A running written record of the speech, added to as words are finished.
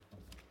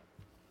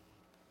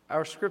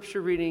Our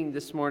scripture reading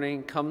this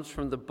morning comes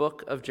from the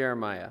book of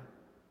Jeremiah,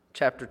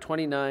 chapter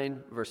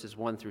 29, verses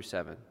 1 through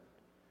 7.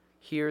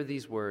 Hear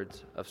these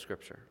words of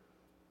scripture.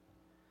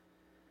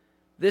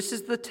 This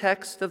is the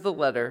text of the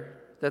letter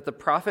that the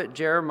prophet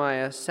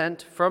Jeremiah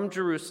sent from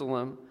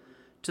Jerusalem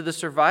to the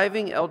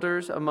surviving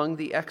elders among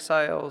the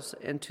exiles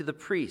and to the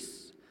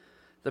priests,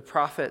 the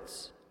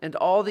prophets, and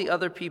all the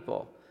other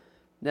people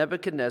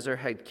Nebuchadnezzar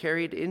had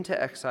carried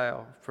into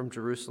exile from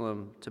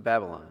Jerusalem to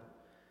Babylon.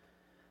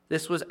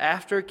 This was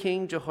after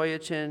King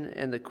Jehoiachin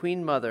and the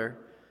queen mother,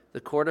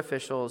 the court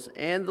officials,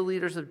 and the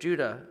leaders of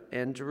Judah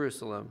and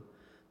Jerusalem,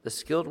 the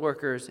skilled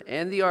workers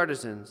and the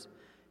artisans,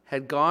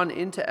 had gone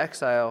into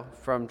exile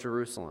from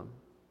Jerusalem.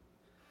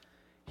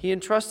 He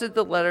entrusted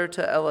the letter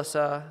to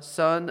Elasah,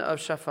 son of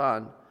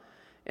Shaphan,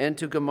 and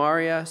to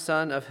Gemariah,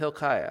 son of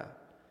Hilkiah,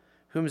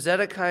 whom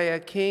Zedekiah,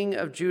 king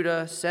of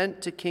Judah,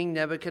 sent to King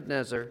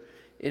Nebuchadnezzar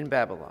in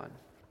Babylon.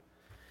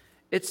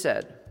 It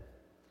said,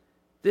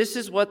 "This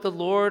is what the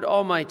Lord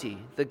Almighty,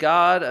 the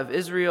God of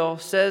Israel,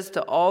 says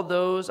to all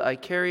those I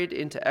carried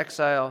into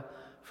exile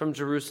from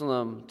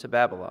Jerusalem to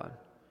Babylon.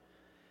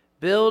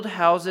 Build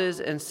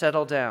houses and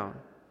settle down.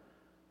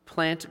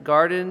 Plant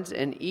gardens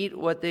and eat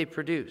what they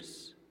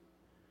produce.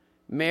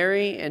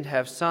 Marry and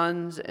have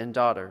sons and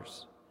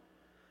daughters.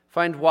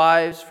 Find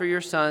wives for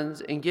your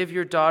sons and give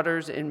your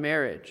daughters in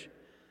marriage,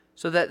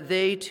 so that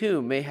they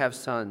too may have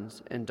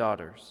sons and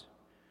daughters.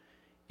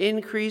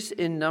 Increase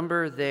in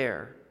number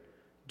there.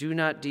 Do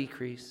not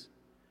decrease.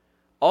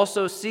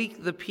 Also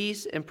seek the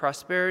peace and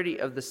prosperity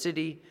of the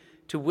city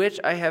to which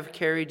I have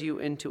carried you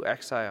into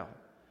exile.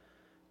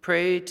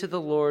 Pray to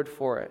the Lord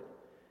for it,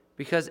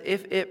 because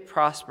if it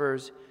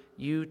prospers,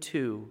 you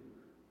too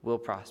will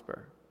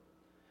prosper."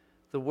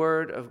 The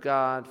word of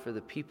God for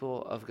the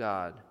people of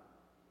God.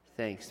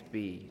 Thanks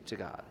be to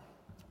God.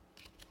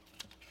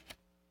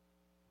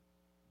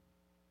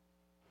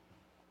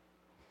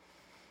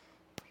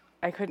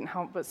 I couldn't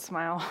help but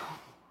smile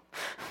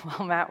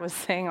while Matt was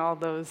saying all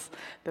those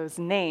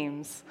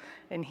names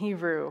in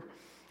Hebrew.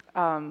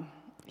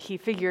 He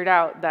figured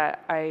out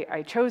that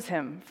I chose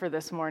him for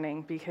this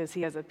morning because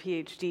he has a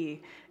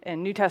PhD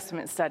in New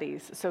Testament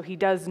studies. So he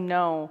does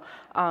know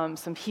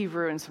some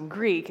Hebrew and some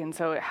Greek, and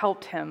so it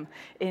helped him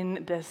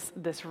in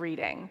this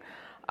reading.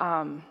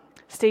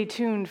 Stay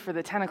tuned for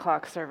the 10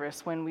 o'clock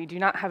service when we do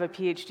not have a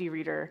PhD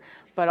reader,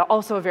 but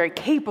also a very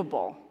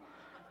capable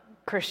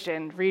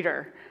Christian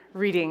reader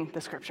reading the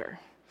scripture.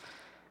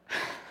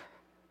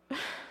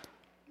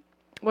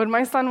 When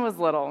my son was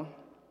little,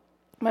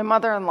 my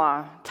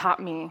mother-in-law taught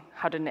me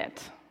how to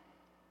knit.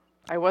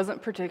 I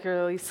wasn't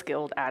particularly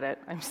skilled at it.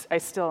 I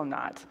still am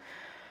not.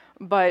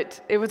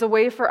 But it was a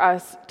way for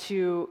us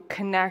to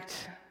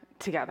connect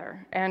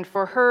together and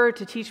for her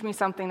to teach me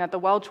something that the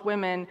Welsh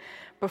women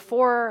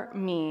before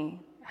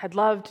me had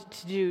loved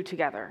to do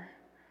together.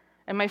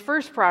 And my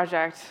first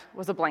project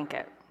was a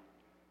blanket.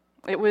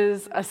 It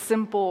was a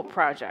simple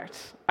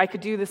project. I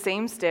could do the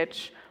same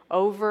stitch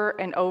over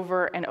and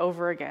over and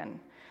over again.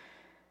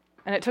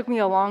 And it took me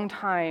a long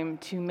time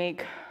to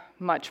make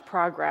much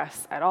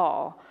progress at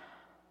all,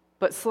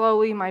 but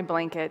slowly my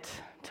blanket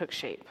took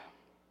shape.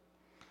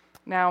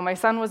 Now, my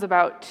son was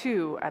about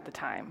 2 at the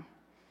time,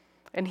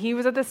 and he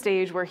was at the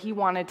stage where he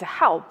wanted to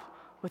help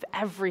with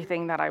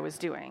everything that I was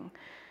doing.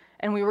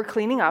 And we were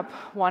cleaning up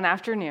one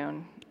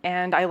afternoon,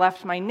 and I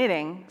left my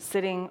knitting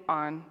sitting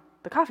on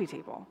the coffee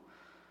table,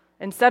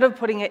 instead of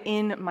putting it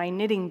in my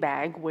knitting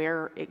bag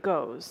where it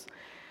goes.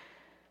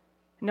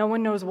 No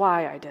one knows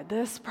why I did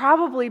this,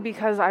 probably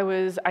because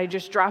I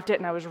just dropped it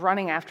and I was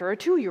running after a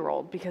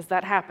 2-year-old, because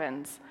that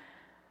happens.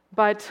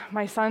 But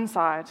my son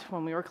saw it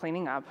when we were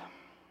cleaning up,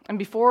 and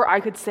before I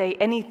could say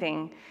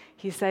anything,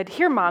 he said,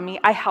 "Here, Mommy,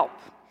 I help."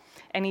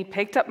 And he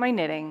picked up my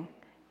knitting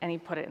and he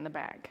put it in the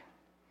bag.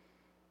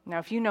 Now,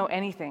 if you know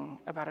anything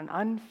about an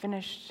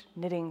unfinished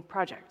knitting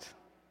project,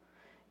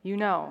 you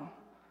know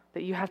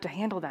that you have to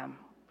handle them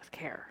with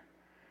care.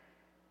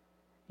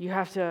 You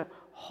have to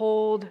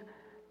hold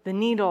the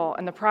needle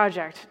and the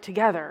project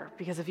together,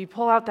 because if you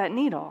pull out that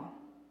needle,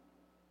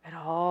 it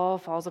all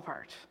falls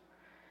apart.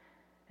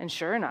 And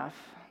sure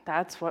enough,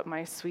 that's what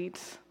my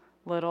sweet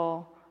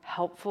little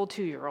helpful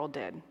 2-year-old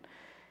did.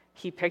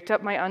 He picked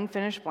up my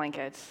unfinished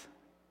blanket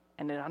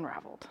and it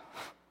unraveled.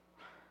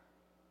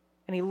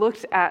 And he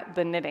looked at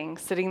the knitting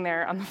sitting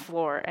there on the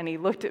floor, and he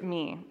looked at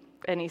me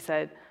and he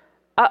said,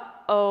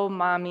 "Uh-oh,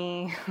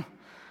 Mommy."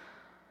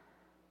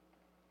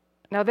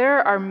 Now, there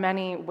are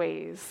many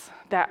ways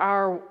that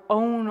our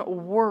own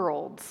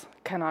worlds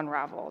can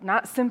unravel,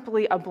 not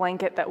simply a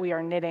blanket that we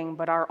are knitting,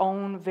 but our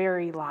own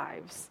very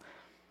lives.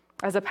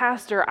 As a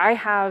pastor, I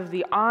have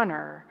the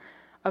honor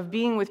of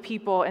being with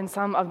people in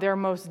some of their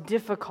most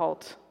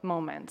difficult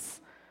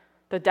moments: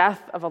 the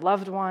death of a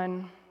loved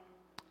one,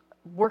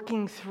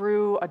 working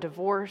through a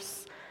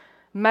divorce,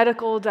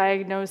 medical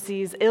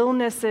diagnoses,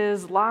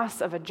 illnesses, loss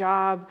of a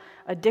job,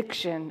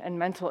 addiction, and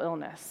mental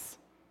illness.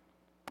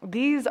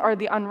 These are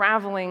the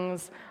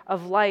unravelings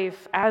of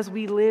life as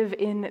we live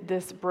in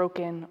this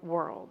broken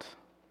world.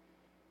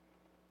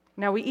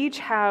 Now, we each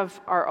have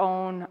our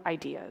own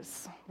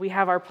ideas. We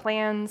have our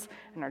plans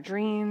and our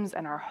dreams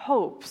and our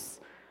hopes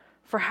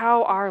for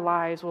how our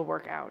lives will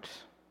work out.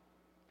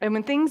 And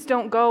when things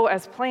don't go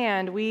as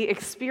planned, we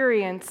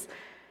experience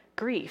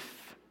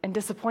grief and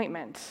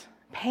disappointment,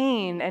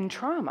 pain and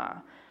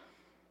trauma.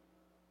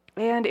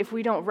 And if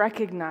we don't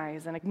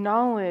recognize and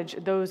acknowledge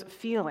those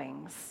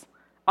feelings,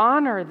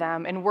 honor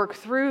them and work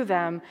through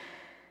them,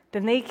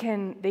 then they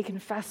can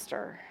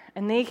fester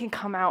and they can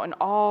come out in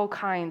all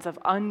kinds of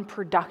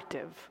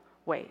unproductive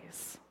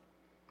ways.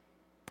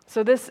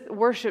 So this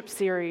worship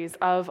series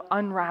of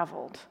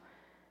Unraveled,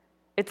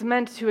 it's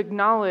meant to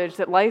acknowledge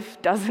that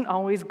life doesn't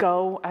always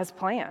go as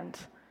planned.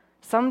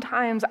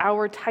 Sometimes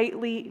our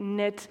tightly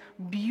knit,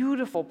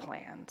 beautiful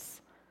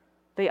plans,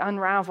 they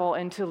unravel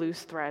into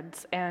loose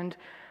threads, and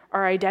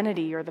our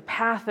identity or the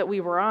path that we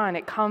were on,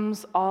 it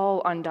comes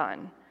all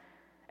undone.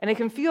 And it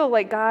can feel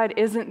like God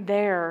isn't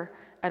there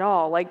at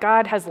all, like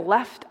God has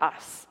left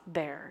us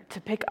there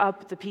to pick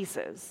up the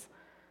pieces.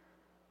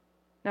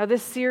 Now,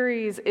 this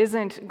series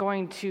isn't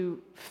going to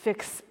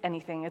fix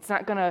anything. It's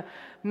not going to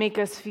make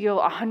us feel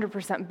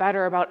 100%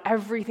 better about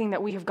everything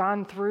that we have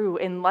gone through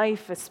in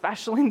life,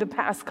 especially in the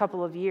past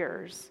couple of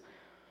years.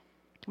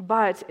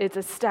 But it's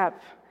a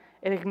step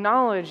in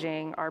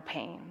acknowledging our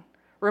pain,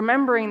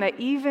 remembering that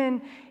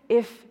even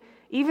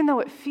though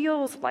it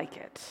feels like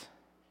it,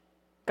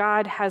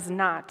 God has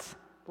not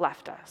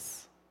left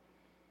us.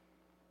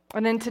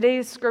 And in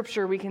today's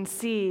scripture, we can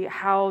see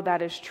how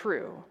that is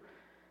true.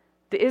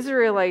 The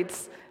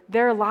Israelites,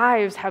 their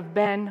lives have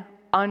been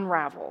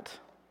unraveled.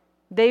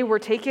 They were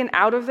taken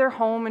out of their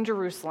home in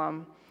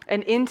Jerusalem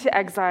and into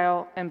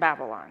exile in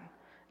Babylon.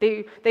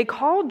 They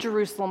called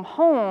Jerusalem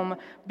home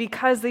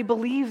because they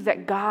believed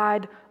that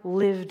God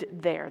lived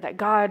there, that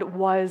God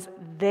was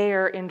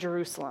there in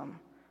Jerusalem.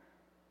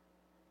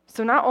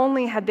 So not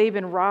only had they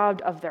been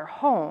robbed of their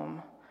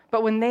home,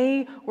 but when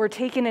they were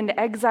taken into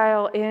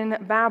exile in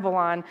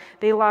Babylon,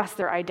 they lost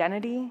their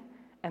identity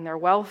and their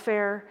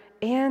welfare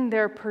and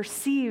their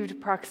perceived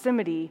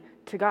proximity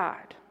to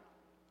God.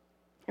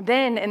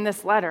 Then in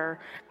this letter,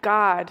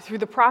 God, through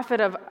the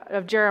prophet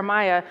of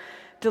Jeremiah,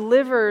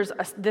 delivers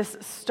this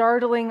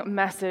startling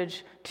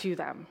message to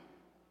them.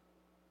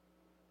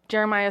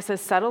 Jeremiah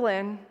says, "Settle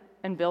in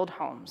and build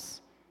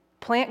homes.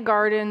 Plant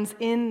gardens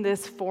in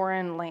this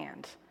foreign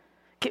land.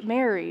 Get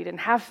married and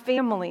have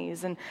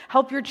families and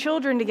help your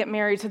children to get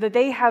married so that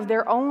they have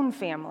their own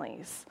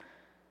families,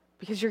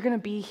 because you're going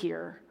to be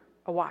here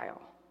a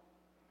while."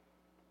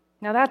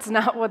 Now, that's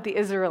not what the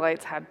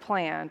Israelites had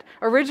planned.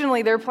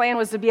 Originally, their plan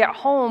was to be at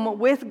home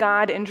with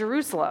God in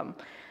Jerusalem,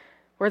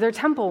 where their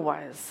temple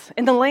was,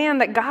 in the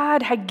land that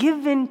God had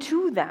given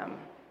to them.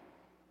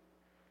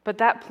 But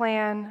that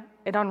plan,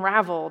 it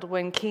unraveled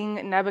when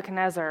King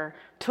Nebuchadnezzar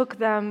took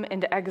them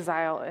into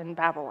exile in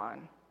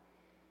Babylon.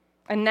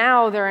 And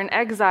now they're in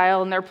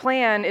exile, and their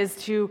plan is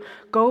to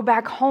go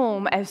back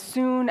home as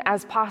soon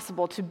as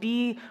possible, to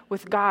be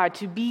with God,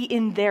 to be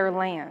in their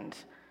land.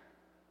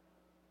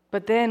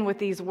 But then with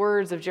these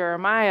words of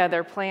Jeremiah,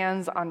 their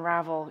plans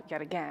unravel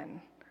yet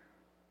again.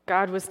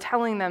 God was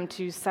telling them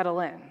to settle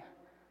in,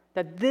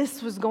 that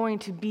this was going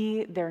to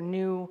be their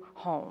new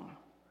home.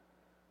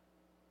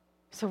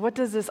 So what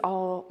does this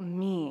all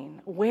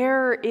mean?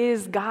 Where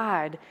is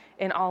God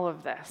in all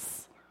of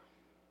this?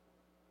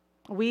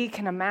 We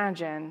can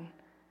imagine,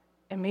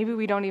 and maybe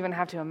we don't even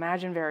have to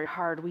imagine very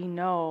hard, we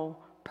know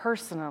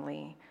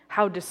personally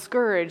how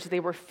discouraged they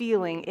were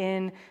feeling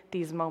in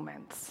these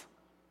moments.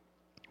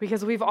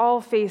 Because we've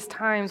all faced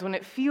times when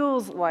it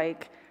feels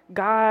like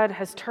God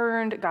has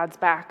turned God's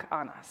back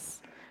on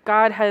us.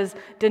 God has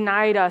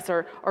denied us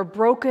or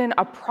broken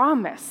a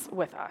promise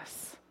with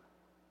us.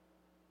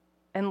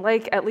 And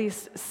like at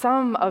least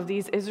some of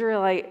these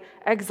Israelite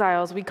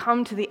exiles, we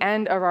come to the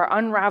end of our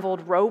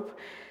unraveled rope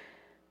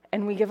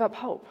and we give up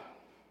hope.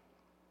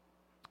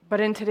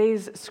 But in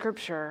today's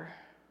scripture,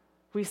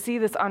 we see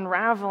this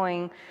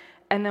unraveling,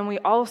 and then we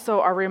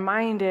also are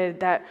reminded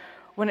that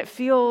when it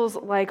feels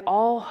like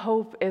all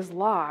hope is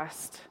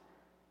lost,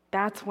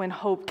 that's when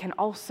hope can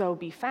also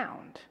be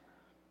found.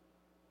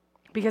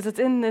 Because it's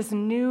in this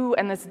new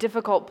and this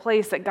difficult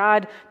place that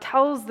God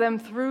tells them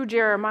through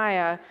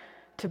Jeremiah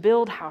to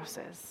build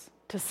houses,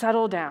 to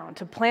settle down,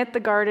 to plant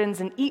the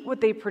gardens and eat what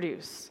they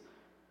produce,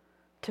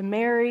 to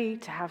marry,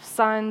 to have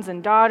sons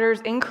and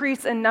daughters,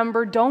 increase in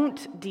number,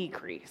 don't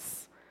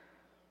decrease.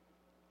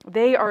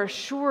 They are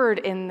assured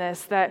in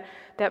this that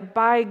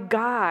by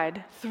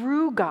God,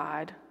 through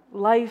God,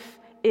 life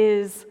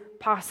is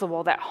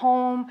possible, that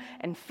home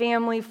and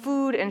family,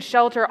 food and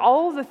shelter,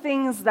 all the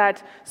things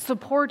that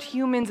support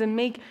humans and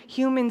make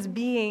human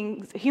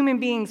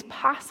beings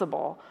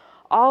possible,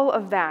 all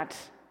of that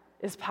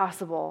is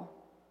possible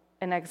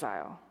in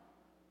exile.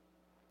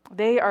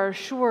 They are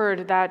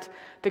assured that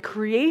the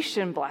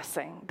creation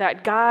blessing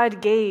that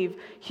God gave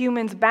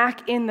humans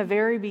back in the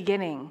very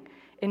beginning,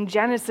 in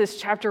Genesis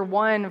chapter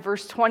 1,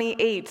 verse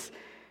 28,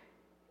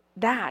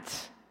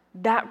 that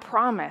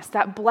promise,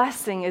 that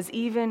blessing is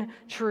even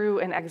true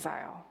in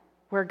exile,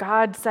 where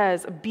God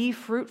says, "Be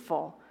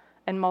fruitful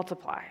and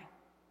multiply."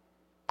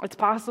 It's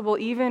possible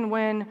even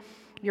when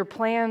your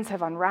plans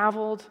have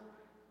unraveled,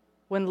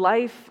 when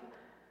life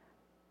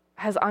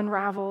has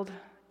unraveled,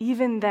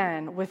 even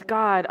then, with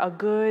God, a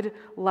good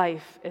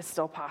life is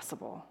still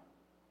possible.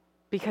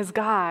 Because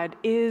God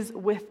is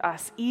with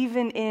us,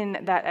 even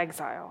in that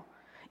exile,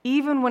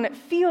 even when it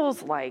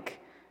feels like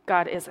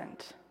God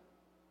isn't.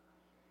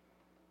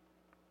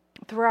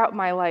 Throughout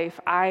my life,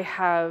 I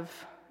have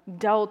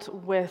dealt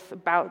with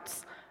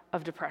bouts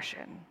of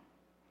depression.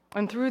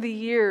 And through the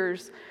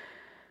years,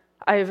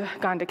 I've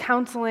gone to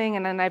counseling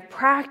and then I've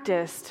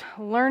practiced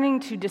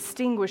learning to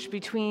distinguish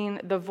between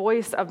the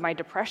voice of my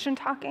depression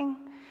talking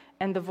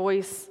and the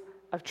voice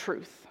of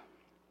truth.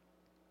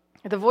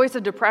 The voice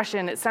of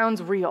depression, it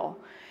sounds real.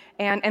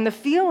 And the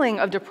feeling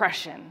of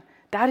depression,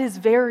 that is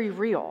very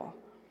real.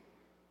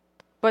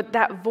 But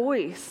that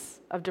voice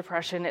of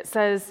depression, it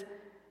says,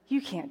 you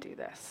can't do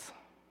this.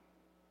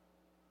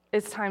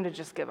 It's time to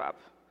just give up.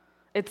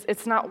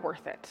 It's not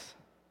worth it.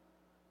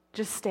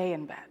 Just stay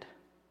in bed.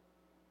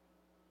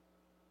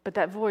 But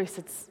that voice,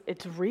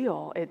 it's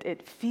real.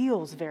 It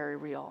feels very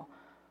real,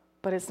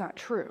 but it's not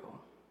true.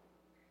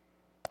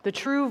 The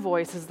true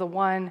voice is the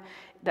one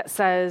that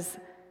says,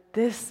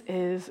 this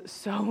is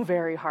so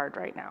very hard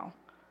right now,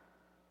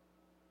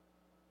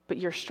 but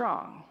you're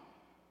strong.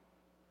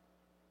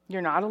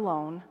 You're not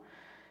alone,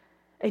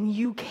 and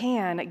you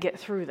can get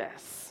through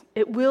this.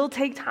 It will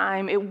take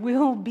time. It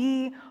will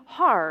be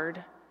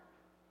hard,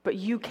 but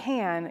you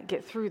can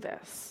get through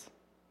this.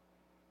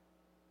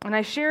 And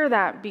I share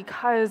that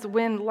because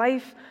when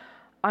life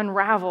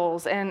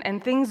unravels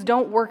and things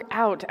don't work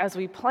out as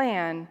we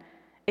plan,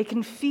 it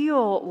can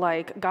feel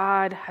like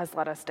God has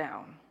let us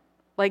down,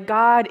 like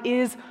God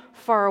is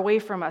far away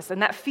from us.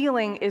 And that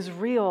feeling is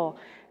real,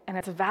 and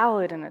it's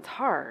valid, and it's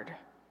hard.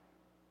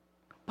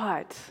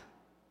 But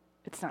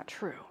it's not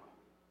true.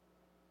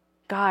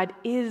 God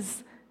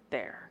is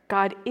there.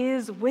 God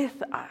is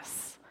with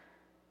us,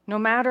 no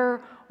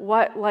matter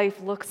what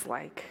life looks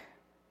like.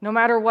 No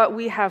matter what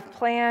we have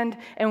planned,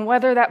 and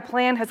whether that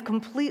plan has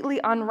completely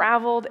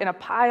unraveled in a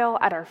pile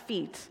at our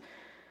feet,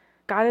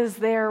 God is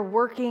there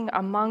working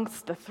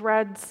amongst the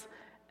threads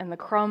and the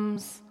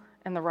crumbs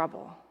and the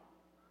rubble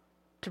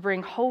to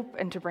bring hope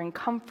and to bring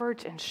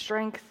comfort and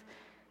strength,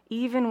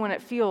 even when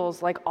it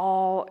feels like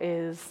all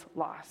is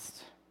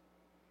lost.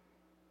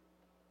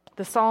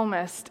 The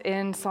psalmist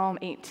in Psalm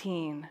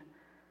 18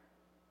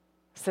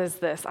 says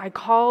this, I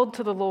called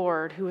to the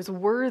Lord who is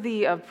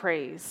worthy of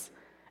praise,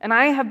 and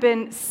I have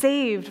been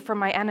saved from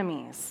my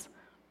enemies.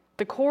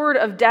 The cord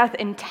of death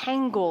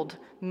entangled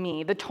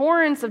me. The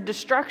torrents of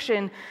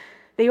destruction,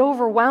 they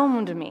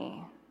overwhelmed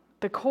me.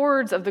 The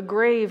cords of the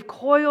grave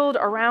coiled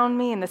around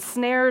me, and the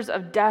snares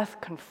of death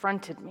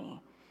confronted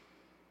me.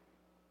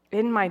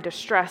 In my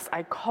distress,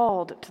 I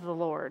called to the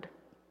Lord.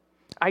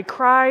 I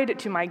cried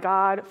to my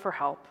God for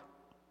help.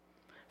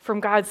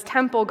 From God's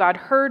temple, God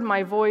heard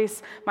my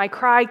voice. My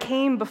cry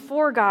came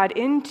before God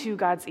into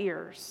God's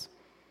ears.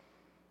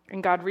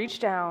 And God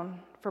reached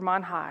down from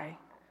on high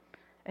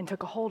and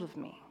took a hold of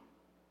me.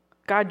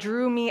 God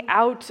drew me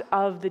out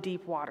of the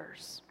deep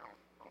waters.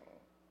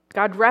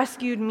 God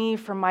rescued me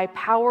from my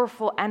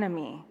powerful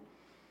enemy,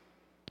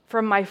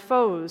 from my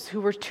foes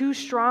who were too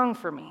strong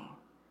for me.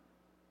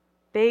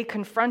 They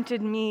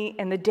confronted me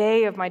in the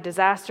day of my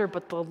disaster,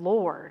 but the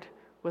Lord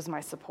was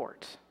my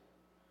support.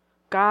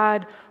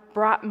 God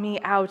brought me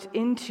out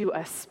into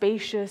a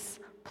spacious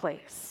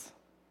place.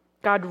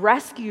 God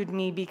rescued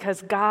me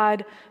because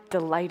God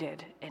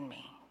delighted in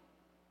me.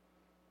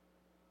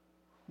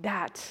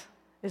 That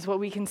is what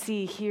we can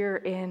see here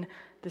in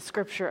the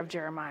scripture of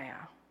Jeremiah.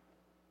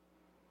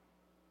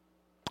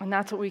 And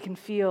that's what we can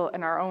feel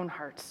in our own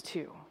hearts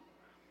too.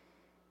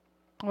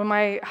 When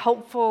my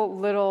helpful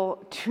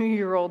little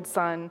 2-year-old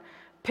son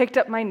picked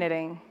up my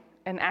knitting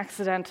and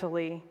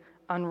accidentally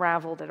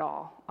unraveled it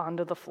all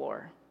onto the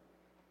floor,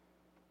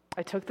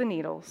 I took the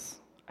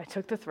needles, I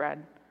took the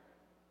thread,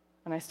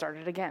 and I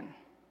started again.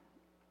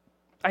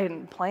 I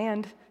hadn't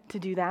planned to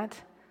do that,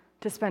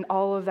 to spend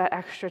all of that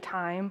extra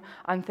time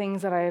on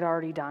things that I had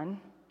already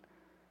done.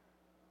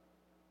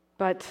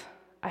 But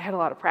I had a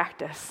lot of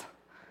practice.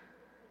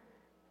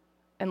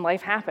 And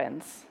life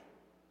happens.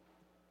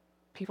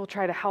 People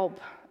try to help.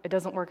 It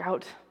doesn't work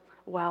out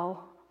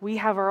well. We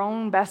have our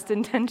own best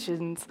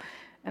intentions,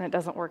 and it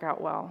doesn't work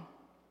out well.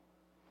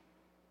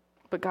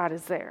 But God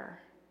is there.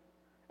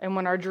 And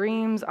when our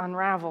dreams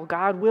unravel,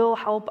 God will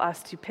help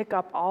us to pick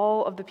up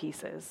all of the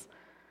pieces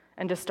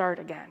and to start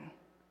again.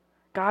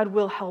 God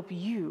will help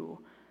you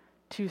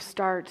to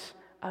start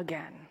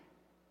again.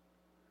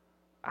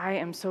 I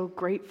am so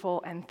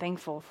grateful and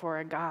thankful for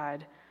a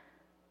God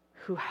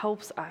who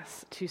helps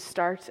us to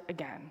start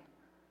again,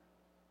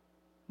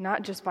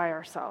 not just by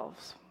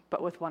ourselves,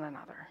 but with one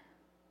another.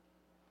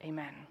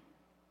 Amen.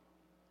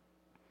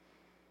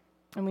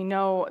 And we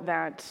know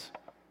that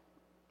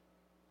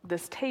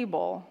this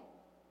table,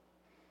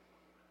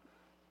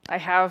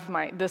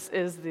 this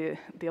is the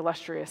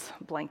illustrious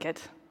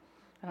blanket.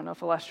 I don't know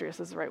if illustrious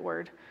is the right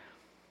word,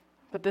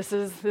 but this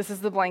is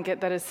the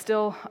blanket that is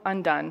still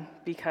undone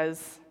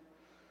because,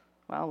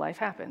 Well, life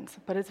happens,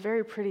 but it's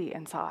very pretty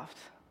and soft.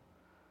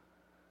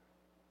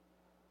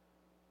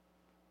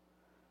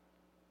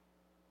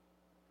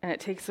 And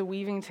it takes a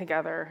weaving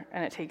together,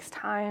 and it takes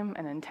time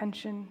and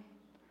intention.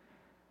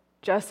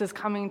 Just as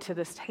coming to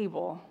this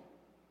table,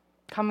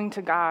 coming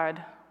to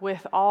God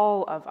with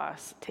all of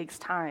us takes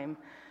time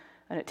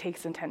and it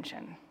takes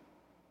intention.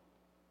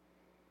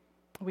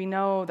 We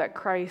know that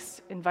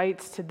Christ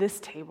invites to this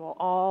table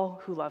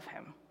all who love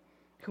him,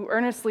 who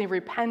earnestly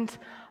repent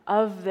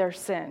of their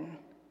sin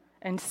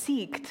and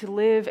seek to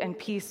live in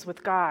peace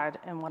with God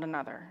and one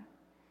another.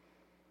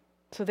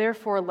 So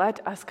therefore,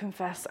 let us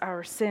confess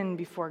our sin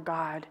before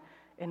God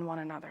and one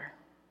another.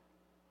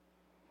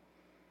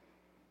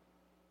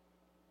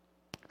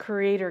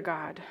 Creator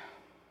God,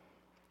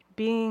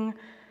 being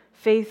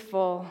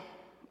faithful,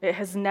 it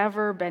has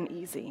never been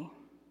easy.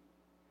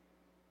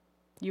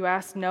 You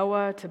asked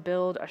Noah to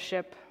build a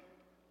ship.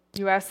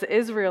 You asked the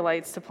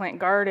Israelites to plant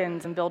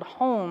gardens and build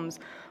homes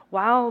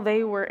while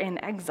they were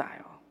in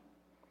exile.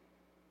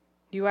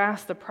 You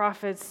asked the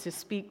prophets to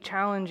speak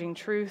challenging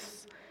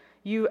truths.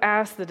 You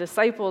asked the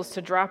disciples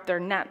to drop their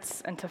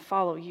nets and to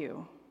follow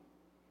you.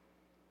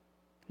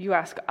 You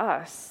ask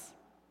us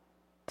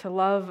to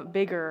love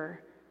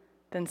bigger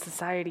than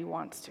society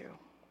wants to.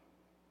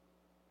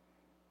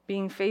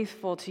 Being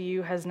faithful to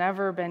you has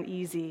never been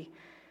easy,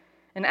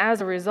 and as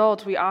a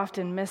result, we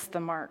often miss the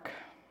mark.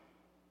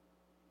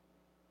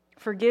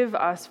 Forgive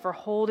us for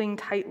holding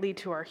tightly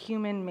to our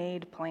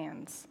human-made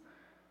plans.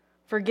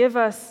 Forgive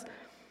us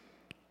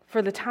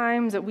for the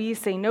times that we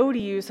say no to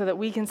you so that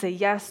we can say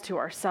yes to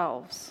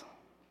ourselves,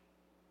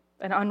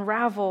 and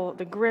unravel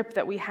the grip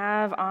that we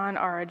have on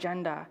our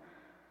agenda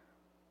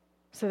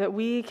so that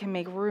we can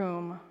make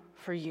room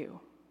for you.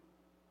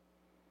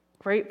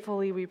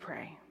 Gratefully we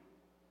pray.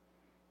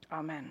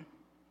 Amen.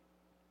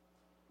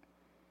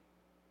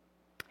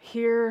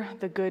 Hear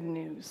the good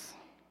news.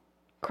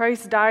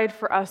 Christ died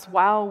for us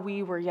while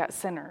we were yet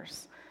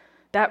sinners.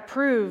 That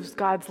proves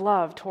God's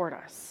love toward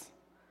us.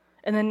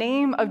 In the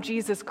name of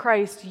Jesus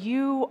Christ,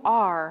 you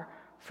are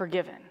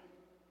forgiven.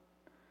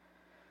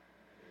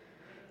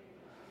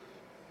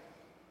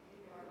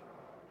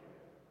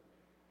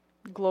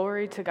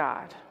 Glory to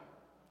God.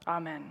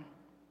 Amen.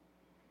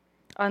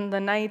 On the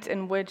night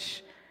in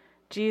which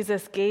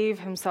Jesus gave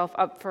himself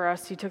up for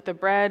us, he took the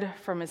bread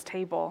from his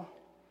table.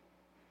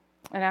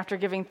 And after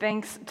giving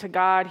thanks to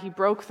God, he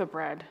broke the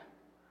bread.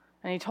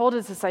 And he told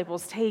his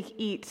disciples, "Take,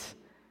 eat,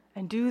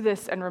 and do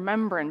this in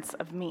remembrance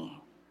of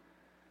me."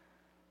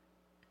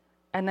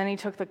 And then he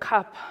took the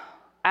cup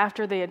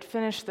after they had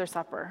finished their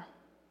supper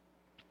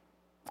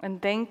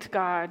and thanked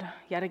God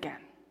yet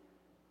again.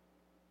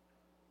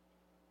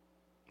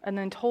 And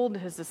then told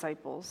his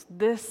disciples,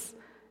 "This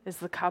is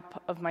the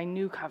cup of my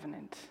new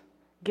covenant,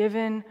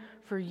 given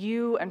for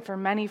you and for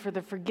many for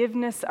the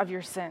forgiveness of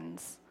your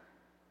sins.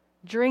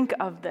 Drink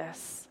of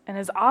this, and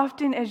as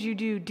often as you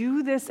do,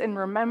 do this in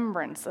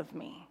remembrance of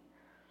me."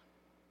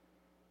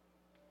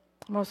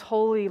 Most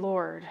holy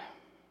Lord,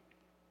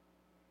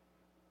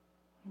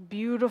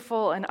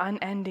 beautiful and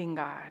unending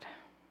God,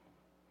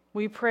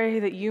 we pray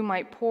that you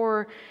might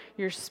pour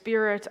your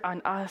Spirit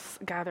on us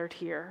gathered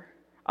here,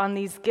 on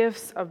these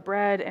gifts of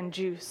bread and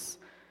juice.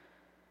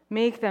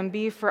 Make them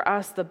be for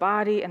us the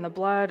body and the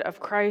blood of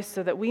Christ,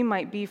 so that we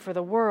might be for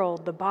the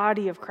world the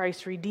body of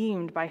Christ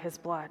redeemed by his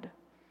blood.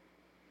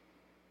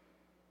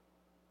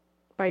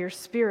 By your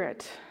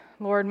Spirit,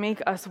 Lord,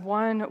 make us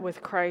one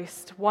with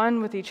Christ,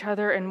 one with each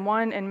other, and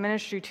one in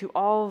ministry to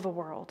all the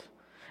world,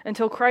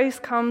 until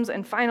Christ comes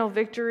in final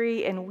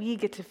victory and we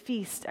get to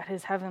feast at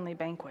his heavenly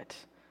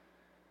banquet.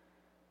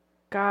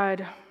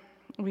 God,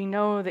 we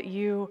know that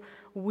you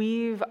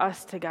weave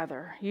us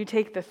together. You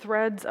take the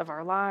threads of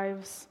our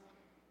lives,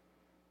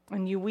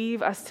 and you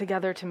weave us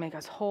together to make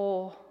us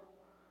whole,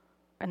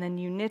 and then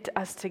you knit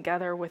us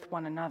together with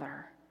one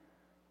another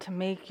to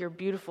make your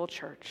beautiful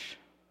church.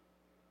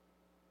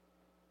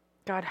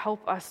 God,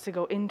 help us to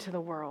go into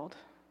the world,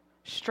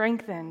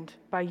 strengthened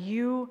by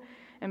you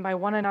and by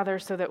one another,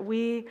 so that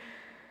we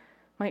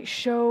might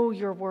show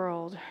your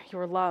world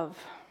your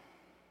love,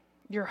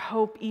 your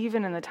hope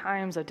even in the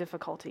times of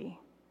difficulty,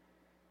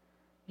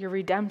 your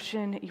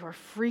redemption, your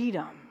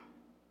freedom,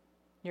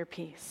 your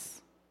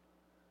peace.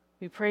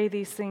 We pray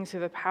these things through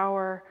the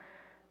power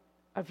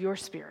of your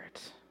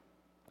Spirit.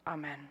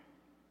 Amen.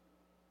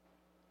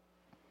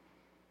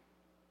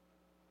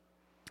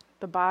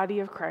 The body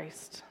of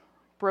Christ,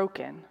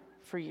 broken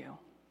for you.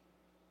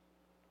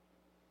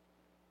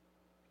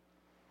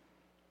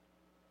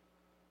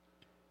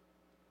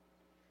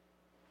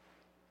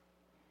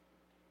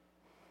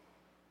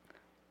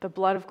 The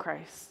blood of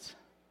Christ,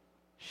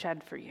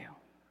 shed for you.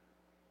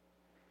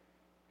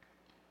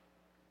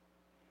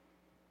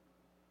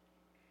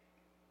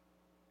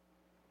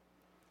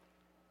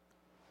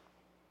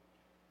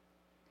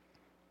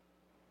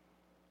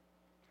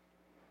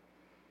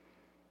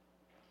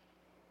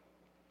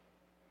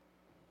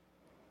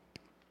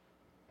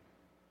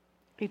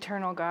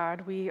 Eternal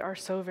God, we are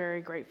so very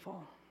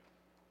grateful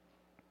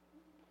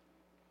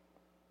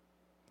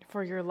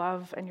for your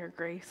love and your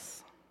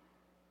grace.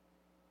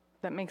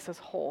 that makes us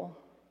whole.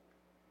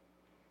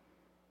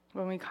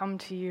 When we come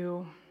to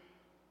you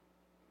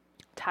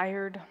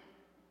tired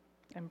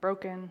and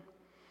broken,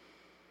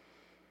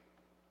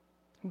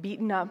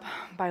 beaten up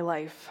by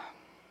life,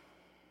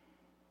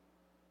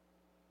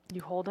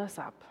 you hold us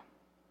up.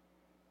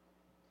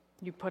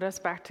 You put us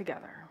back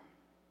together.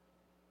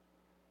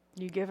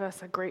 You give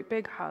us a great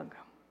big hug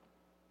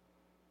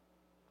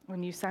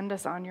when you send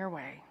us on your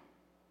way,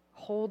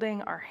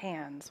 holding our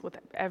hands with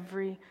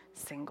every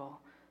single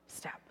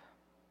step.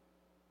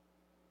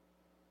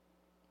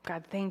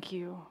 God, thank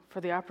you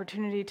for the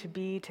opportunity to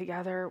be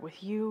together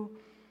with you,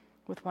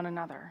 with one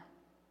another.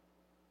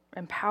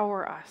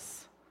 Empower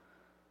us.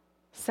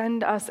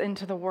 Send us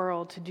into the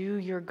world to do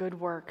your good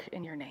work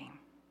in your name.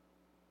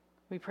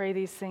 We pray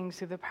these things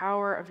through the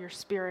power of your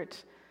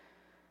Spirit,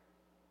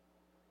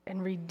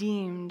 and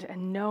redeemed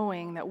and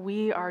knowing that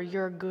we are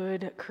your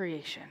good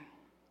creation.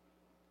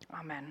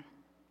 Amen.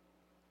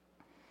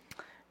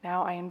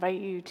 Now I invite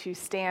you to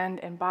stand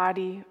in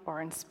body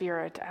or in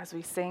spirit as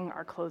we sing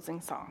our closing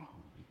song.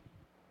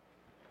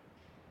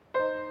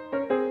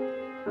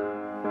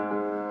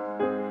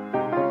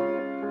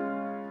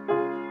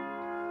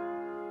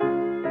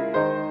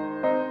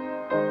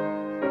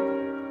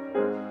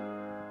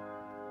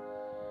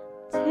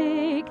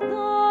 Take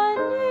the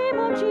name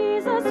of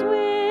Jesus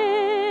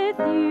with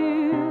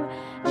you,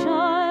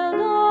 child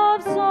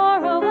of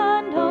sorrow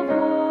and of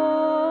woe.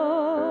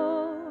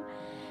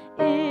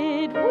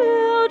 It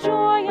will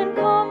joy and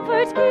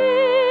comfort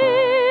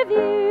give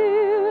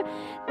you.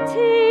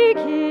 Take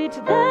it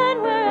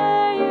then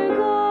where'er you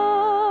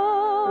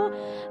go.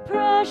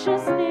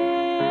 Precious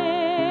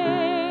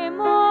name,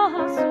 oh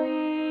how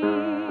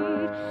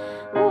sweet,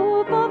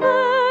 hope of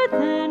earth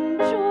and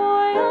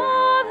joy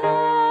of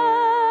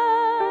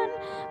heaven.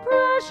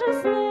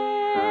 Precious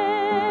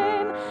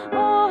name,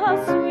 oh how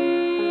sweet,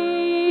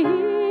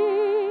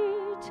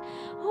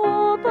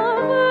 hope of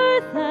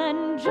earth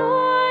and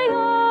joy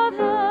of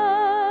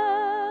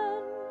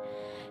heaven.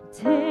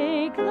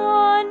 Take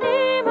the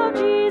name of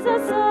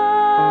Jesus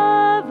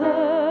ever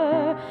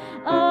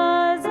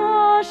as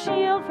a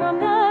shield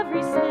from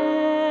every snare.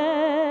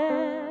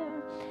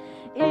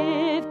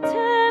 If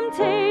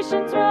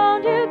temptations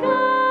round you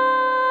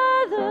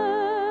gather,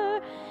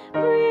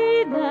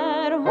 breathe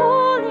that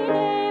holy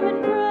name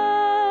in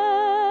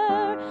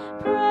prayer.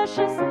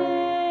 Precious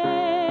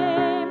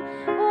name,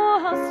 oh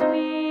how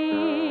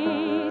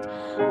sweet,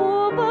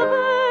 hope of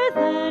earth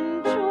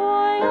and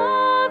joy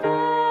of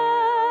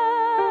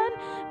heaven.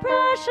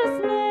 Precious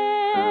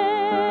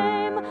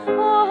name,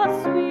 oh how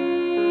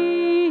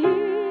sweet,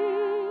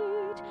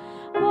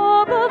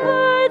 hope of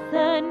earth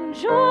and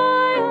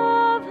joy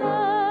of heaven.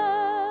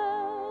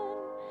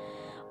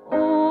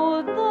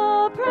 Oh,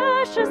 the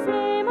precious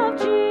name of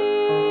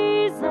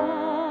Jesus,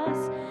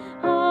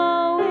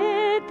 how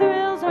it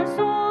thrills our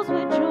souls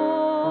with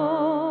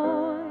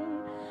joy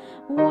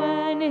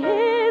when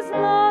his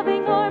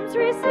loving arms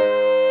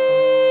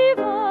receive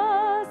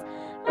us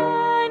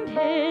and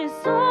his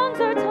songs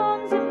our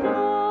tongues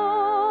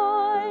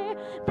employ.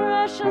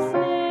 Precious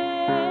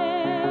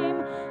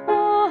name,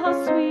 oh how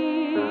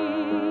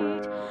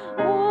sweet,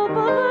 hope of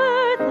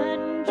earth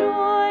and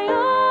joy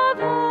of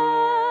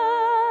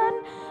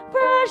heaven.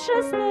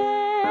 Precious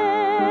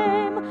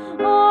name,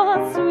 oh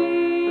how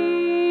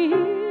sweet,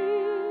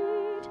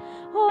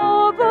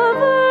 hope of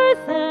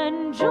earth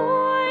and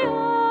joy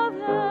of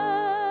heaven.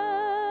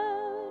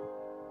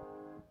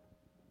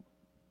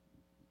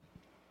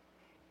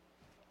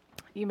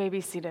 You may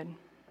be seated.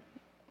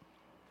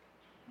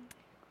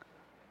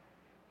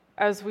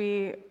 As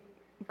we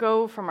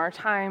go from our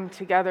time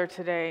together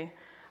today,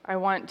 I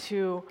want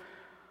to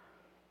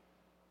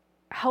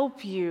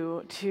help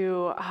you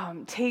to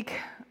take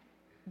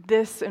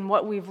this and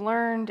what we've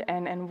learned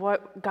and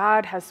what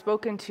God has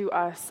spoken to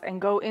us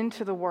and go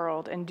into the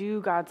world and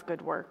do God's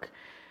good work.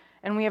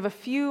 And we have a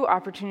few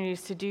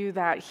opportunities to do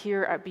that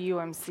here at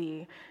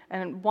BUMC.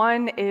 And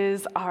one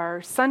is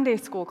our Sunday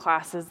school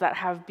classes that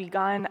have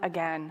begun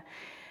again.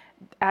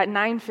 At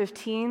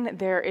 9:15,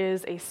 there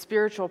is a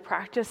spiritual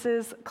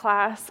practices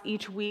class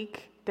each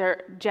week.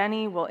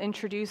 Jenny will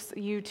introduce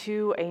you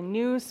to a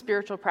new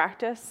spiritual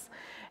practice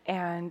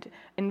and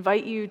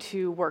invite you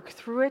to work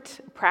through it,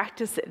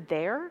 practice it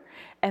there,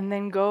 and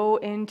then go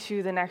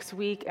into the next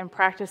week and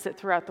practice it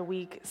throughout the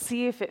week.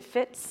 See if it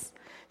fits,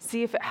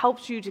 see if it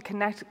helps you to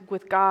connect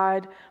with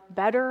God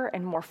better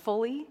and more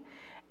fully,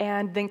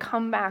 and then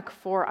come back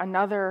for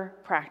another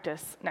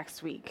practice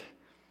next week.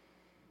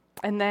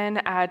 And then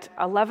at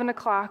 11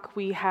 o'clock,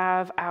 we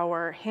have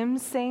our hymn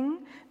sing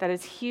that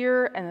is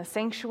here in the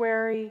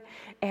sanctuary.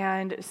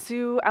 And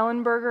Sue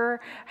Ellenberger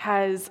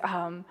has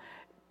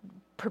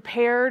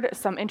prepared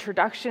some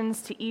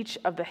introductions to each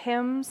of the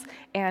hymns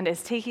and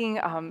is taking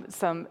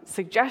some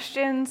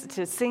suggestions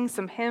to sing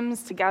some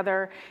hymns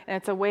together. And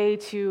it's a way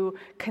to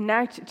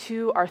connect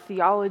to our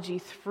theology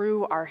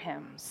through our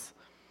hymns.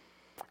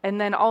 And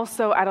then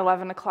also at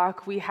 11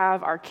 o'clock, we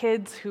have our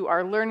kids who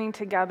are learning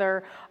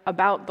together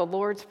about the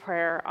Lord's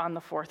Prayer on the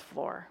 4th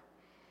floor.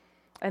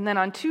 And then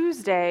on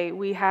Tuesday,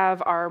 we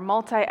have our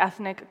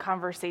multi-ethnic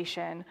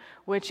conversation,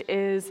 which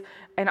is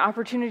an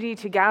opportunity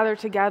to gather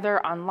together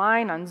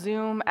online on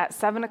Zoom at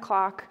 7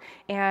 o'clock,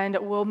 and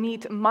we'll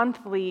meet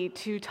monthly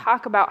to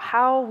talk about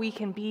how we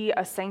can be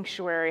a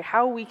sanctuary,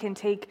 how we can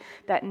take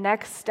that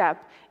next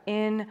step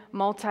in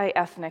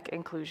multi-ethnic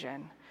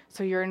inclusion.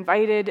 So you're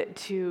invited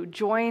to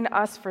join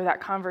us for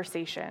that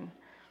conversation.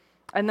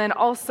 And then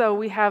also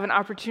we have an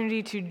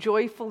opportunity to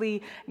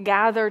joyfully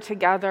gather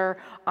together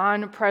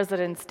on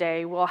President's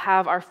Day. We'll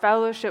have our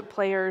Fellowship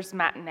Players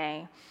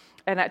Matinee.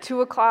 And at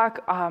 2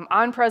 o'clock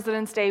on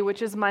President's Day,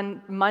 which is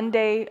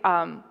Monday,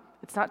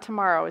 it's not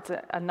tomorrow, it's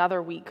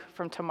another week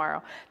from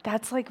tomorrow.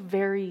 That's like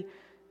the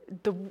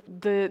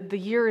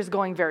year is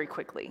going very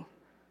quickly.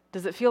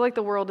 Does it feel like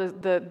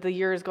the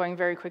year is going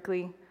very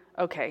quickly?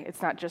 Okay,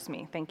 it's not just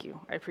me. Thank you.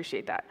 I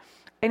appreciate that.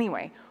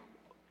 Anyway,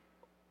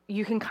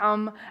 you can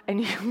come and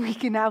we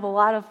can have a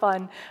lot of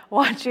fun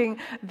watching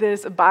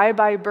this Bye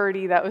Bye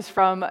Birdie that was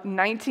from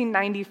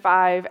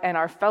 1995 and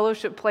our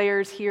fellowship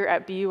players here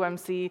at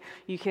BUMC.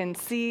 You can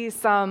see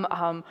some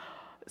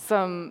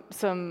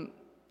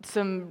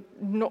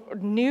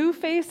new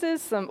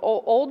faces, some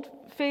old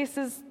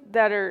faces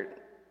that are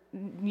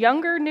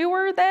younger,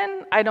 newer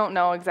than, I don't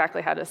know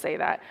exactly how to say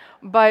that,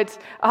 but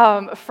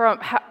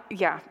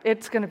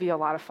it's going to be a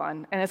lot of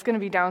fun, and it's going to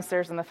be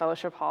downstairs in the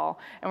fellowship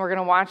hall, and we're going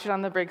to watch it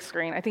on the big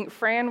screen. I think,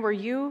 Fran, were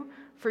you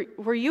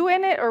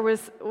in it, or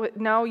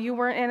no, you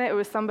weren't in it, it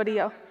was somebody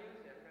else?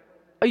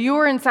 Oh, you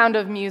were in Sound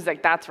of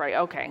Music, that's right,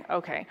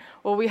 okay.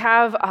 Well, we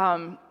have,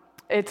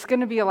 it's going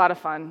to be a lot of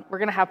fun. We're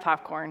going to have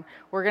popcorn.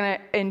 We're going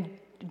to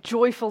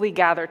joyfully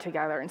gather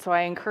together, and so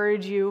I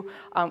encourage you,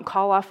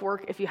 call off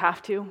work if you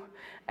have to,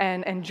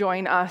 and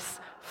join us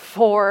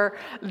for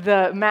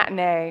the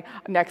matinee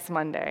next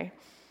Monday.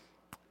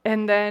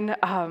 And then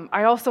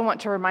I also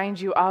want to remind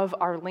you of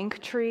our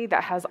link tree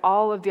that has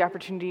all of the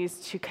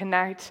opportunities to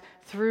connect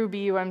through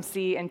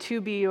BUMC and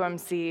to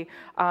BUMC.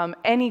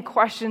 Any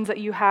questions that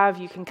you have,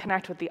 you can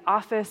connect with the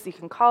office, you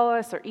can call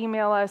us or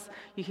email us,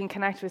 you can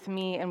connect with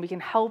me, and we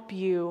can help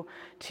you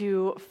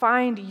to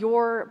find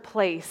your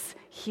place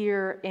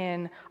here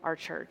in our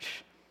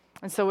church.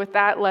 And so with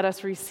that, let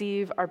us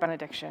receive our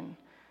benediction.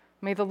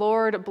 May the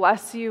Lord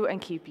bless you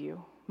and keep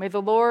you. May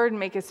the Lord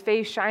make his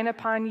face shine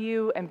upon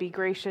you and be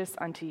gracious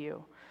unto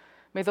you.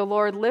 May the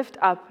Lord lift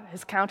up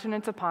his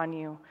countenance upon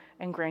you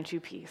and grant you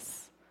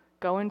peace.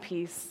 Go in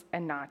peace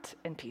and not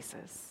in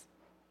pieces.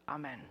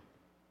 Amen.